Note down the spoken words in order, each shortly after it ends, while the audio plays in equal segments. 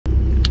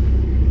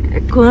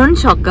এখন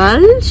সকাল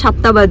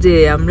 7টা বাজে,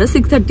 আমরা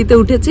 6:30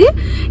 উঠেছি।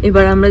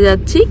 এবার আমরা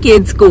যাচ্ছি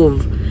কেডস কোভ।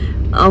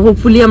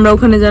 হোপফুলি আমরা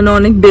ওখানে যেন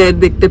অনেক বেয়ার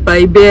দেখতে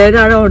পাই, বেয়ার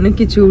আর অনেক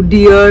কিছু,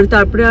 ডিয়ার,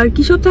 তারপরে আর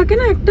কি সব থাকে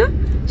না একটা,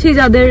 সেই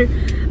যাদের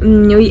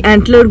ওই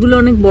অ্যান্টলার গুলো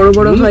অনেক বড়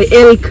বড় হয়,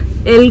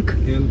 এলক,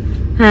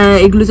 হ্যাঁ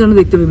এগুলো যেন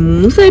দেখতে পাই।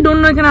 মুস আই ডোন্ট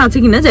নো এখানে আছে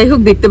কিনা, যাই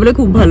হোক দেখতে পেলে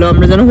খুব ভালো,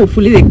 আমরা যেন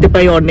হোপফুলি দেখতে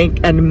পাই অনেক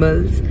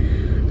অ্যানিমালস।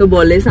 তো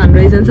বলে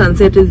sunrise and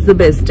sunset is the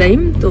best time,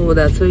 তো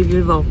that's why we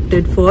have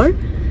opted for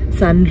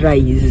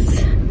sunrise.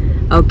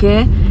 ওকে,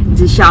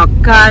 যে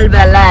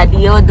সকালবেলা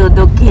আডিও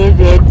দুদুকে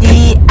রেডি,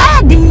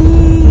 আডি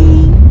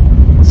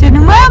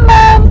শুনু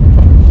মামা,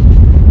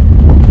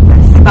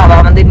 বাবা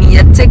আমাদের নিয়ে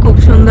যাচ্ছে। খুব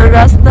সুন্দর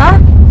রাস্তা,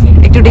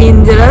 একটু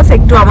ডেঞ্জারাস,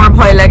 একটু আমার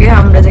ভয় লাগে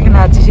আমরা যেখানে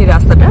আছি সেই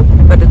রাস্তাটা,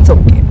 but it's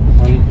okay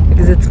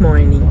because it's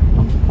morning.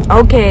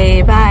 Okay,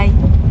 by.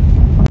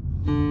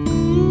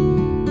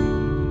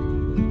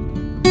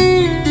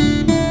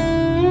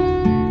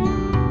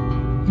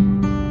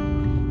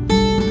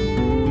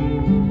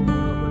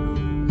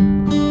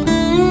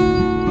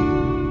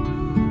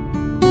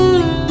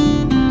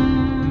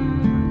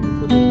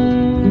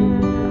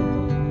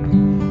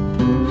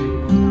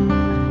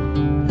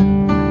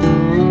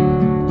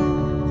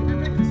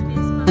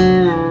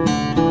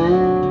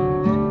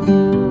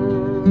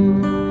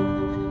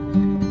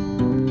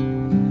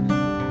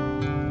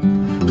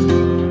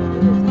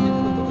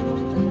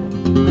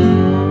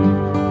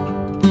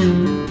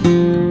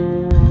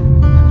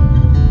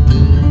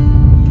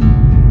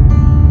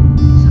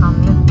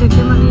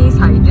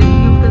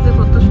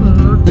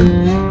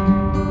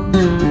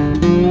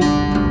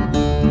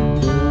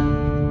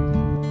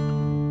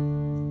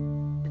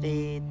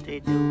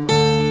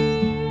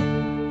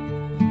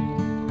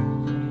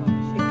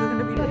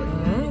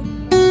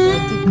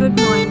 Good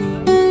morning.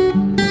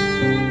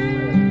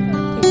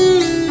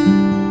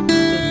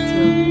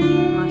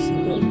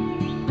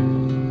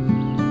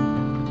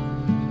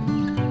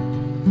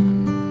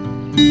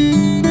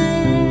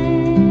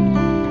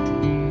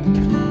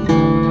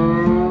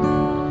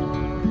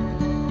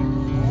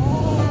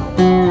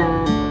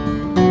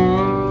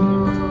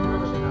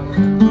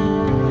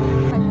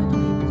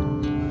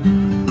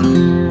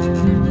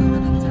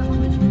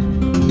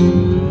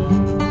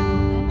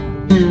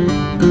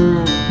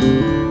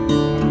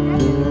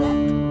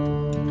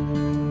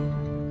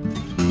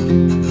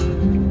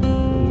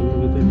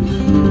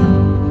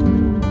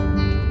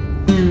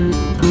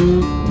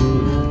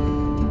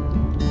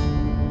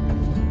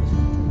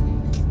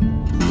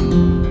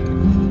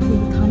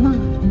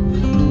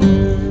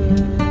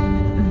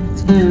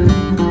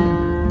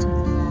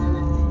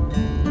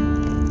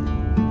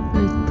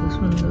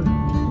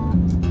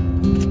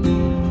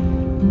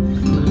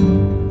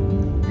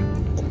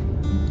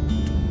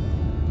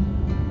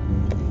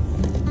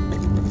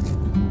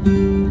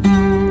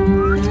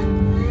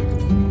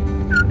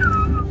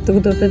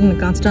 তোকে তো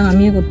কাঁচটা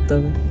নামিয়ে করতে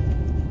হবে।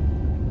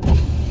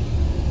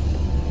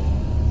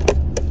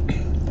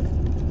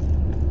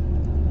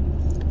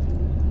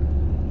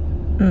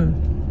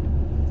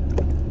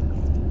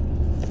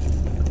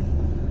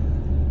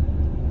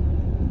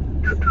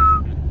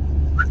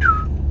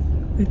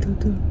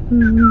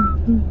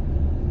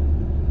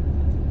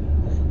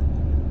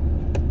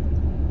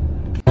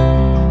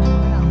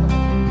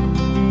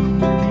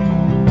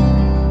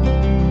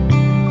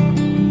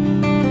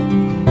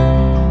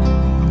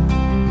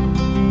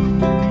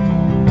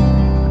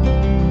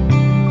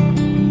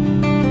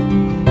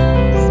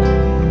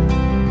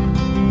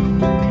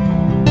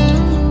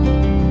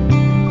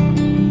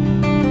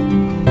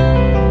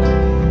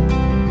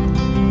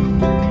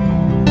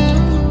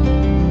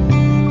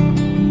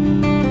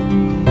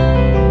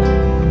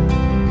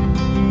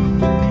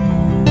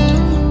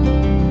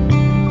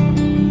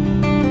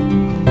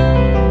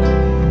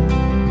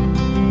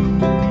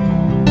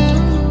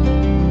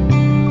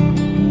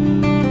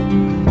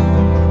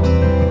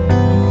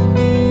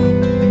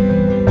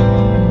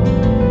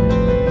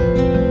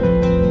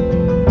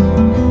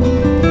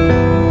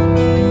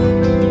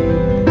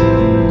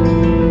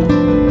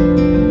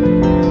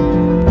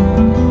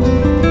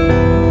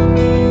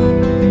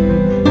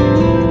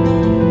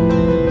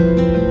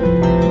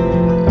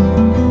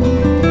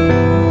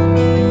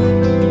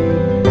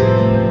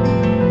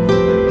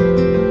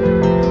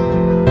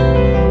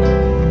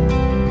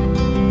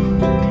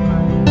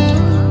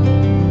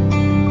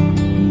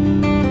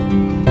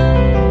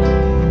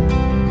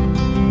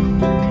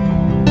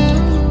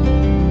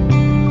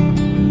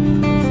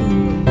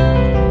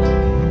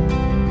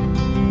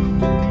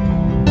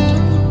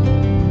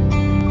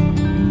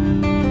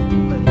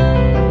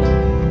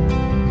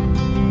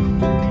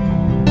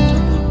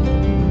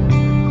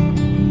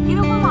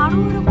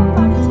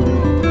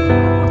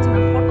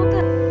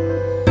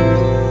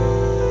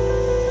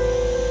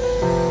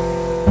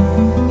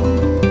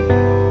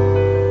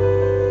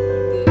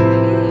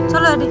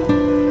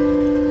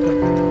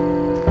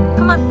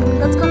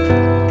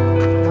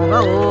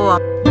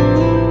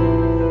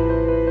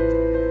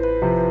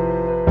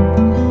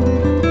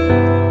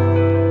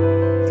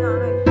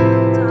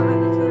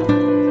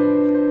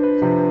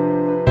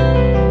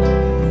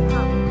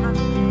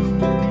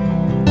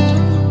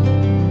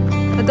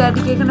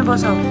 অ্যাডিকে এখানে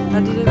বসাও,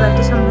 অ্যাডির এই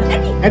বাড়িটার সামনে।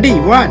 অ্যাডি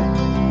 1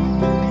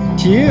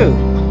 2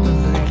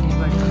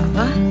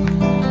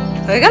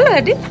 হয়ে গেল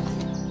অ্যাডি,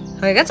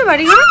 হয়ে গেছে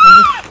বাড়ি ঘর।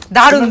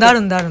 দারুন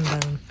দারুন দারুন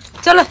দারুন।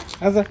 চলো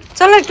আচ্ছা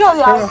চলো একটু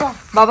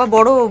বাবা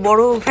বড়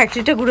বড়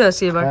ফ্যাক্টরিটা ঘুরে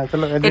আসি এবার।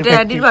 এটা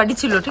অ্যাডির বাড়ি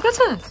ছিল, ঠিক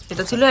আছে,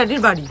 এটা ছিল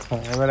অ্যাডির বাড়ি।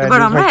 এবার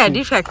আমরা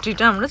অ্যাডির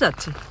ফ্যাক্টরিটা আমরা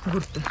যাচ্ছি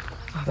ঘুরতে।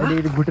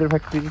 অ্যাডির ভুটের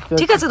ফ্যাক্টরি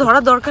ঠিক আছে,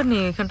 ধরার দরকার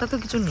নেই, এখানটা তো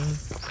কিছু নেই।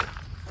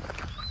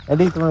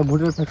 অ্যাডি তোমার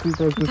ভুটের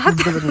ফ্যাক্টরিটা একটু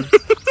খুঁজতে পারি?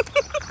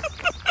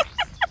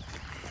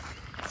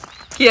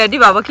 কি অ্যাডি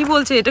বাবা কি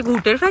বলছে, এটা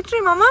ঘুটের ফ্যাক্টরি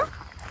মামা?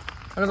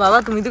 আরে বাবা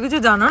তুমি তো কিছু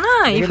জানো না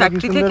এই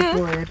ফ্যাক্টরি থেকে।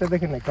 এটা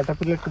দেখেন না,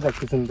 ক্যাটারপিলারটা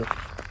দেখতে সুন্দর।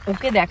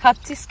 ওকে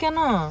দেখাচ্ছিস কেন?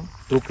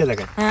 তোকে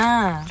দেখা।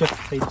 হ্যাঁ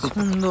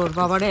সুন্দর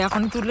বাবারে,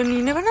 এখন তুলে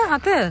নিয়ে নেবে না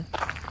হাতে।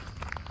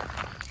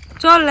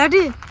 চল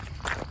অ্যাডি,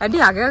 অ্যাডি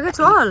আগে আগে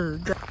চল।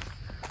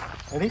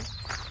 অ্যাডি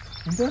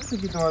কিন্তু আছে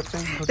কি তোমার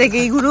দেখ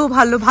এইগুলো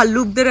ভালো,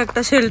 ভাল্লুকদের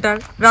একটা শেল্টার,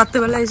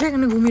 রাত্রেবেলা এসে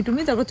এখানে ঘুমিয়ে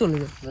টুমিয়ে তারপর চলে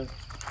যায়।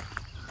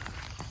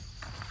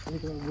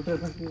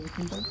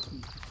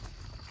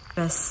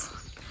 ব্যাস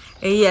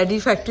এই অ্যাডি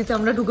ফ্যাক্টরিতে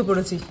আমরা ঢুকে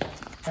পড়েছি।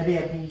 অ্যাডি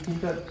আপনি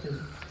চিন্তা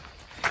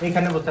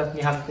এখানে বসে আপনি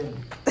হাঁটতেন,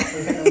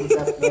 এখানে বসে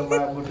আপনি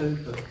বসে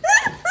দিত,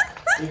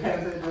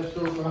 এখানে বসে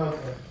করা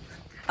হতো।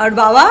 আর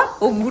বাবা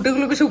ও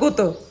গুটেগুলোকে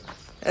শুকোতো,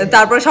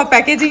 তারপরে সব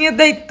প্যাকেজিং এর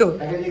দায়িত্ব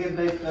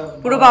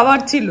পুরো বাবার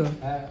ছিল।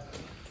 হ্যাঁ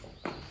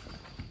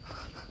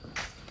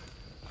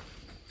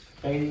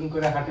প্যাকেজিং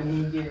করে হাতে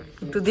নিয়ে গিয়ে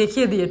একটু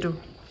দেখিয়ে দিয়ে একটু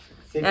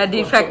অ্যাডি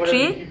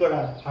ফ্যাক্টরি।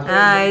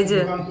 হ্যাঁ এই যে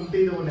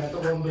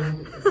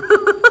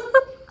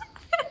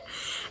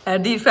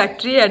অ্যাডির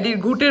ফ্যাক্টরি, অ্যাডির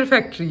ঘুটের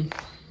ফ্যাক্টরি।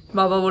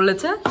 বাবা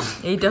বলেছে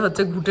এইটা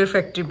হচ্ছে ঘুটের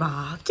ফ্যাক্টরি।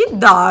 বাহ কি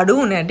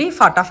দারুন অ্যাডি,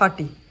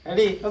 ফাটাফাটি।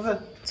 অ্যাডি আচ্ছা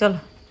চলো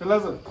চলো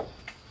আসো,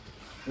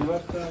 এবার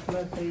তো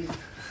আপনার সেই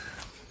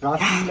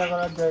রাসলীলা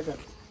করার জায়গা।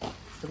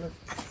 চলো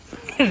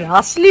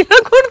রাসলীলা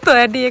করতো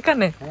অ্যাডি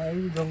এখানে? হ্যাঁ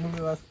এই জঙ্গলে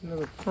রাসলীলা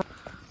করতো।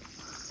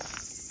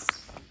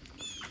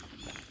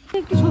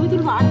 একটু ছবি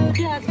তুলবো, আর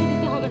মুখে আজকে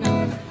দিতে হবে না,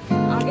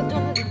 আগের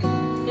জন্য দিতে।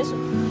 এসো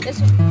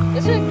এসো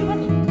এসো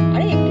একটুখানি,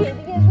 আরে একটু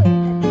এদিকে এসো।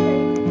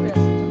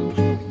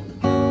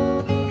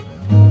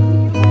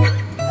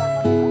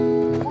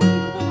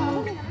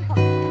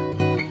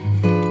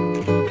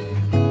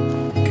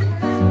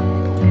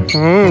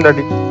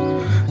 দাদি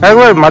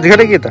একবার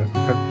মাঝখানে গিয়ে তা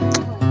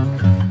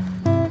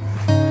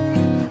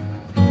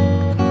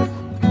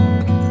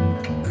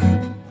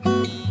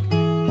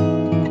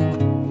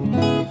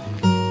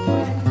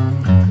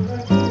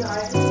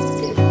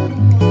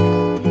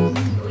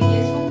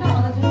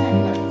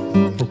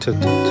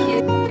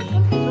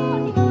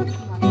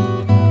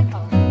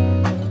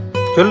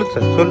চলো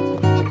স্যার, চলো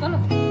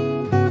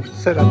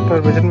স্যার, আপনার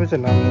বেজন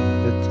বেজন আমি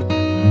যাচ্ছি।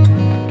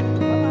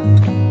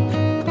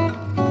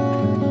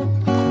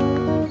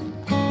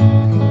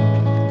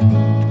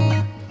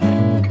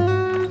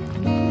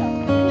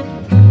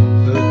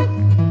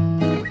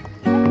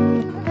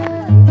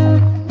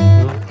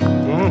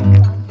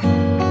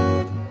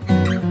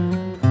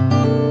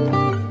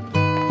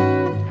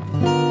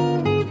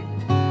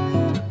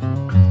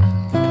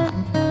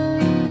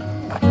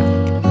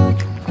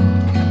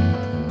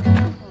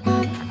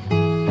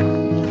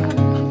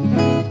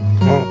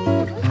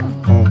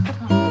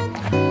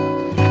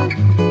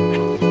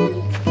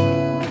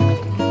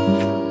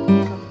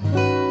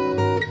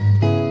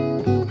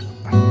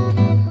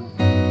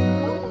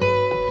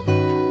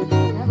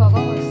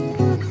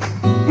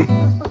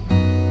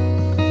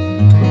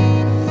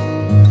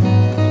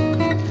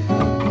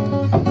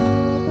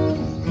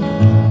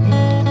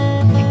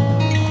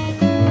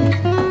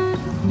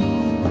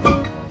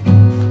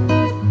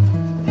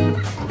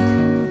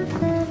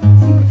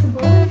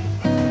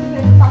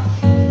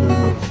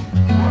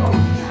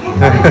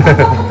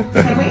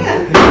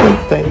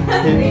 Thank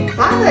you.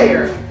 Hi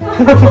there.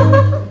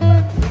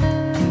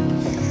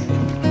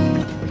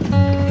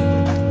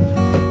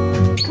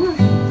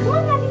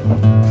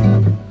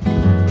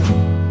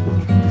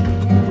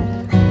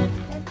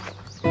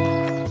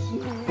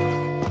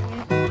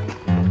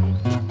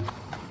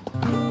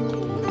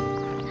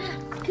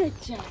 Good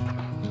job.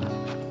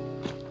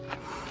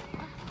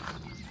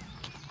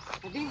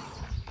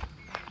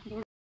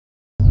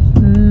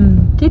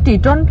 কি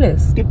টিটন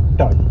প্লেস?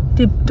 টিপটন।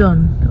 টিপটন,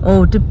 ও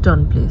টিপটন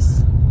প্লেস।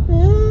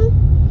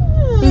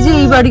 এই যে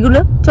এই বাড়িগুলো,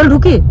 চল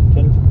ঢুকি।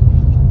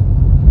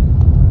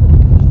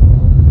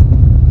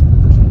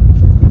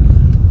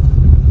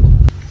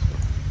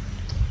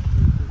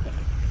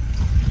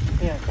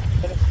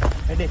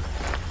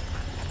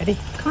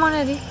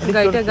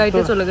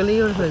 গাড়িটা চলে গেলেই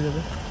ওর হয়ে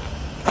যাবে।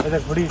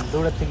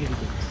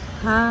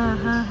 হ্যাঁ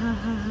হ্যাঁ হ্যাঁ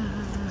হ্যাঁ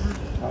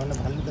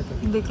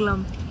দেখলাম।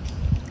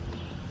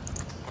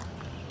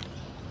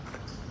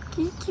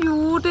 কি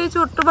কিউট এই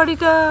ছোট্ট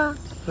বাড়িটা।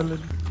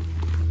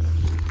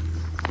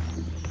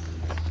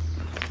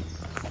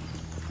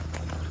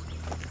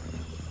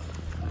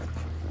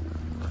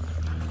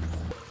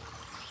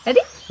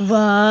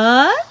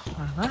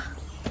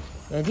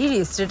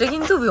 এস্টেটে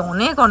কিন্তু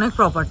অনেক অনেক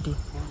প্রপার্টি,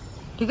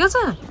 ঠিক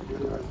আছে?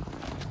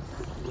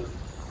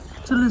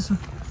 চলে এসো।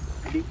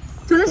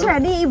 চলেছে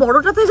অ্যাডি, এই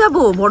বড়টাতে যাব,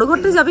 বড়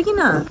ঘরটা যাবে কি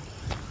না?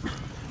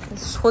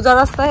 সোজা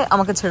রাস্তায়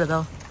আমাকে ছেড়ে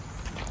দাও,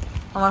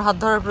 আমার হাত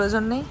ধরার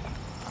প্রয়োজন নেই,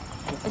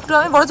 একটু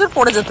আমি বড় জোর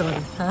পড়ে যেতে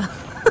পারি। হ্যাঁ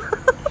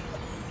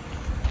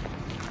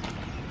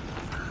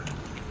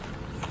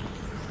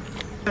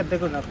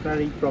দেখুন আপনার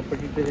এই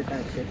প্রপার্টিতে যেটা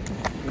আছে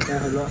এটা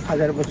হলো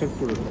 1000 বছর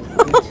পুরনো।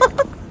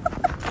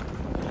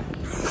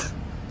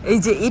 এই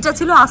যে এটা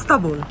ছিল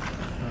আস্তাবল,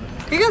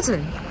 ঠিক আছে,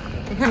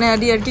 এখানে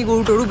অ্যাডি আর কি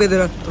গরু টরু বেঁধে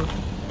রাখতো।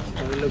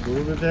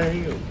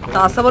 তা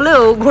আস্তাবলে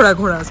ও ঘোড়া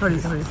ঘোড়া, সরি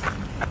সরি।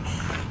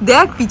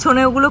 দেখ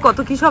পিছনে ওগুলো কত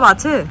কি সব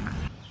আছে।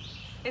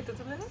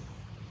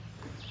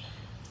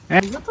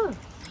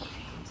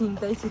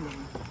 চিন্তাই ছিল,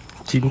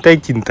 চিন্তাই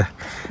চিন্তা,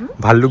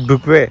 ভাল্লুক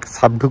ঢুকবে,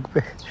 সাপ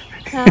ঢুকবে।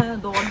 হ্যাঁ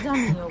দরজা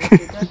নেই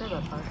অবশ্যই, এটা একটা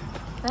ব্যাপার,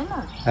 তাই না?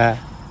 হ্যাঁ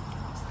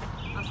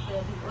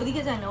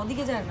ওদিকে যায় না,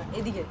 ওদিকে যায় না,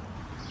 এদিকে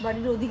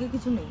বাড়ির ওদিকে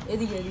কিছু নেই,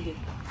 এদিকে এদিকে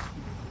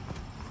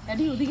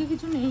এদিকে ওদিকে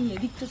কিছু নেই,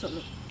 এদিকটা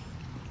চলো।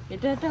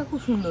 এটা একটা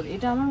খুব সুন্দর,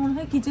 এটা আমার মনে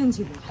হয় কিচেন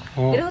ছিল,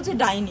 এটা হচ্ছে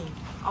ডাইনিং,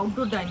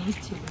 আউটডোর ডাইনিং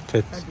ছিল।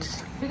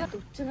 ঠিক আছে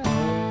হচ্ছে না।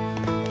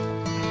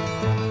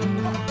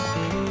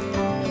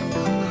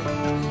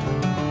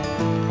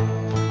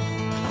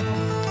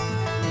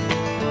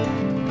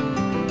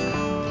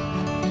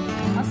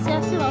 আস্তে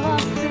আস্তে বাবা,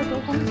 আসছে,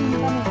 তোর কোনো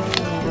চিন্তা নেই,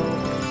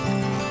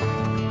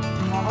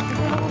 বাবা তো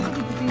তোর মতো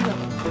কিছুতেই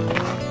যাবে।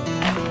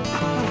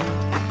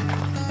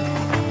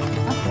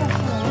 আস্তে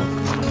আস্তে বাবা,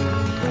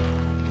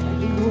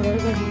 এই ঘোড়ার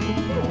গাড়ি,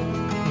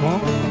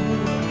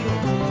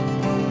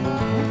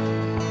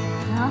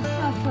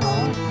 আস্তে আস্তে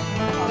বাবা,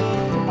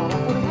 বাবা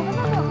করে যাবে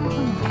না,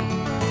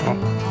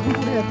 আমি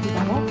করে যাচ্ছি,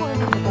 বাবাও করে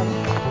যেতে পারে,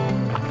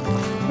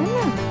 তাই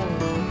না?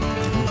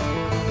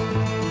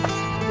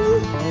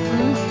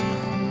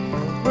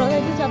 ঘোড়া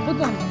গাড়িতে চাপবো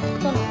তো আমি,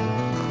 চলো।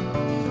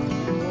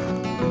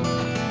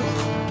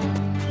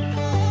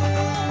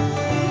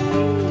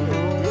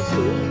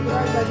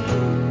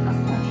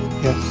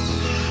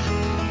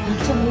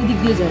 আচ্ছা ওই দিক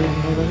দিয়ে যাবেন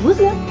বাবা,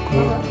 বুঝলেন?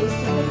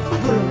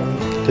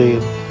 ঠিক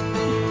আছে।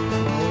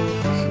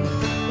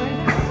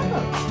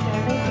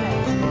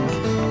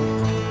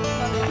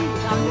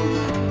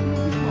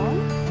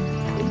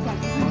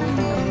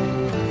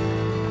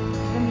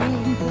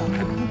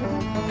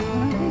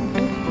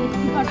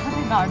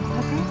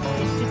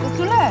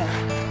 চলে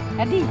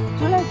অ্যাডি,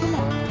 চলে চলে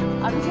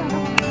আরো যে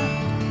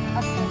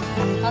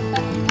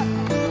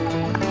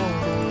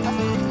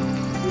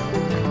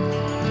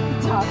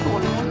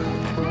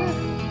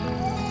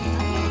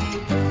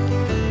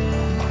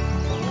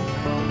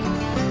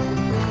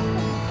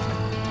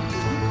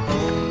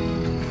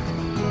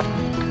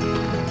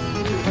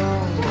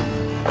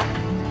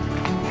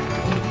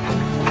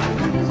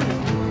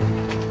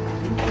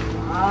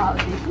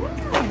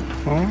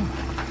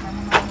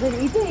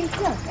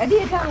এডি,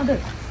 এটা আমাদের,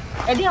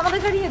 এডি আমাদের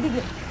গাড়ি,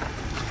 এদিকে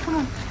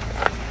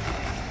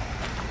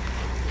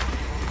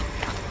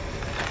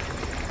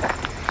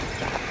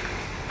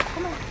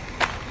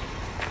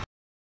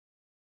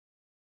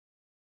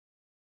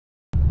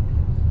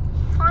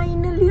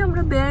ফাইনালি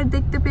আমরা বেয়ার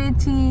দেখতে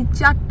পেয়েছি,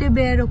 4টে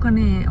বেয়ার,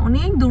 ওখানে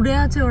অনেক দূরে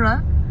আছে ওরা,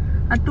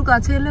 আর একটু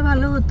কাছে এলে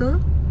ভালো হতো।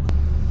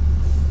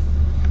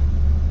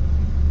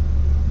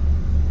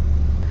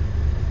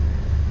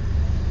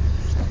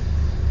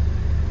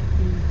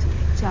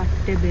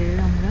 4টে বেয়ার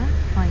আমরা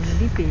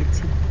ফাইনালি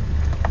পেয়েছি,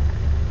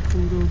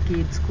 পুরো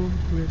কেডস কোভ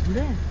ঘুরে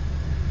ঘুরে,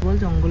 বল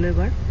জঙ্গলে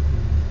এবার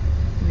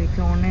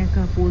দেখে অনেক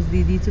পোজ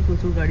দিয়ে দিয়েছে,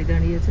 প্রচুর গাড়ি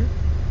দাঁড়িয়েছে।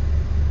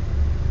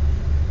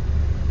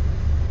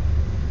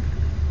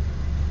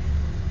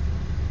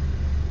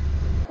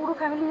 পুরো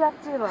ফ্যামিলি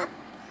যাচ্ছে এবার,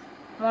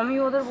 মমি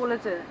ওদের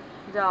বলেছে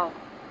যাও,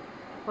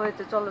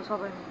 হয়েছে, চলো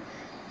সবাই মিলে।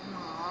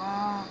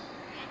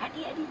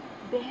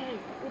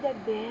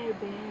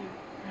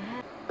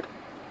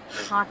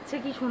 হাঁটছে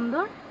কি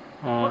সুন্দর,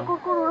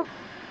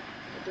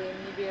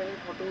 এমনি বিয়ারের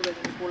ফটো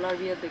দেখেছি, পোলার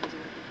বিয়ার দেখেছি,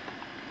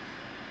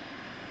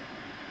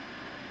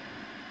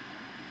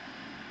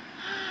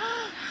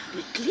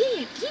 দেখলি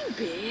কি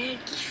বের,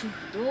 কি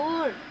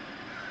সুন্দর।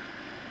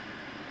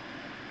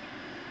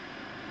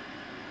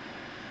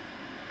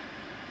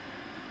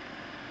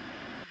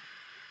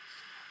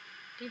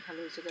 ভালো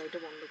হয়েছে গাড়িটা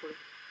বন্ধ করে,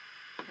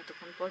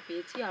 এতক্ষণ পর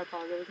পেয়েছি, আর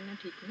পাওয়া যাবে কিনা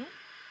ঠিক নেই,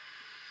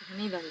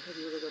 এখানেই দাঁড়িয়ে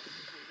থাকি ওরা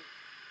যতক্ষণ থাকবে।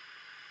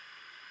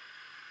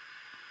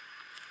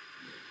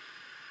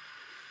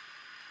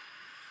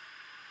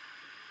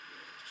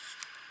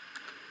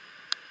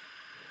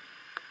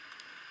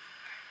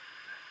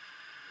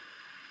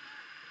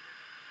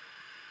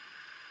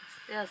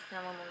 আস্তে আস্তে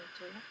আমার মনে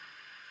হচ্ছে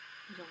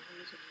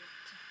জঙ্গলে চলে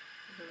যাচ্ছে,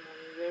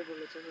 মমি বের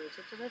বলেছে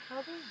হয়েছে তো দেখা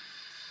হবে।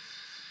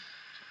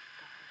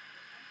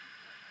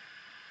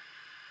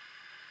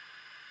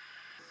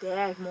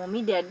 দেখ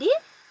মমি ড্যাডি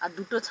আর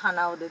দুটো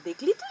ছানা ওদের,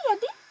 দেখলি তুই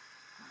ড্যাডি?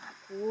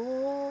 ও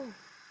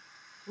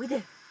ওই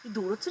দেখ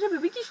দৌড়চ্ছে রে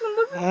বেবি, কি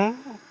সুন্দর।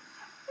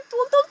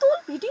 তোল তোল তোল,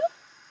 ভিডিও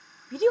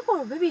ভিডিও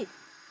করো বেবি,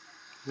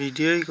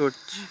 ভিডিওই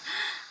করছি।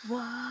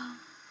 ওয়াও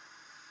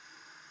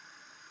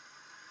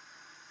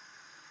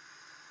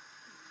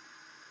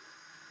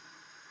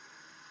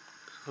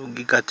ও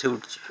কি কাছে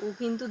উঠছে? ও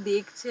কিন্তু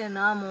দেখছে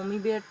না, মমি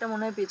বিয়ারটা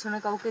মনে হয় পেছনে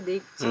কাউকে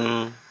দেখছে,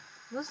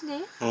 বুঝলি?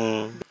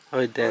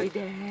 ওই দেখ,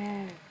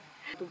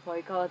 তো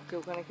ভয় খাওয়াচ্ছে,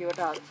 ওখানে কেউ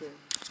একটা আছে।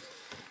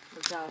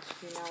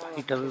 আসবি না আমার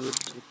এটা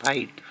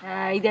ফাইট।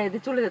 হ্যাঁ এই দেখ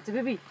চলে যাচ্ছে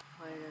বেবি,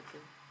 হয়ে গেছে।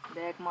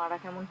 দেখ মারা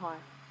কেমন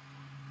হয়,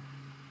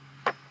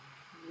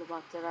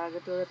 বাচ্চারা আগে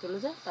তো ওরা চলে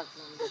যায়, তারপর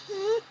আমরা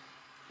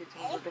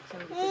পেছনে প্রোটেকশন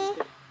দিতে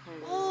দিতে হয়ে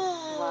গেল।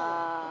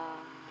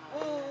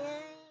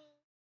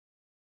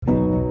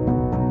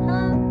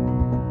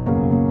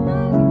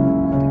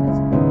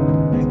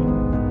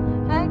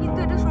 হ্যাঁ কিন্তু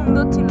এটা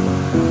সুন্দর ছিল।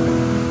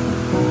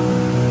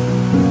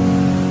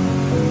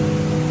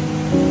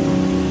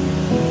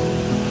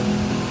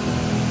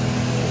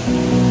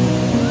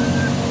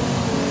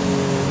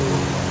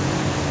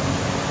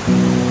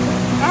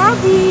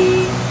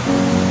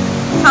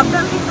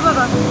 সাবধান কিন্তু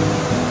বাবা।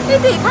 এই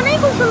তো এখানেই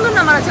খুব সুন্দর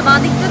নামার আছে, বাঁ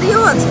দিকটা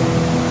দিয়েও আছে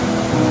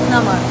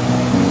নামার।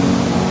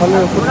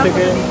 উপর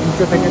থেকে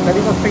নিচে থেকে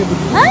চারিপাশ থেকে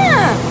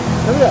হ্যাঁ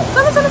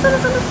চলো চলো চলো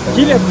চলো,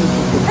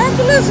 হ্যাঁ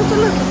চলে আসো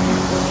চলে আসো।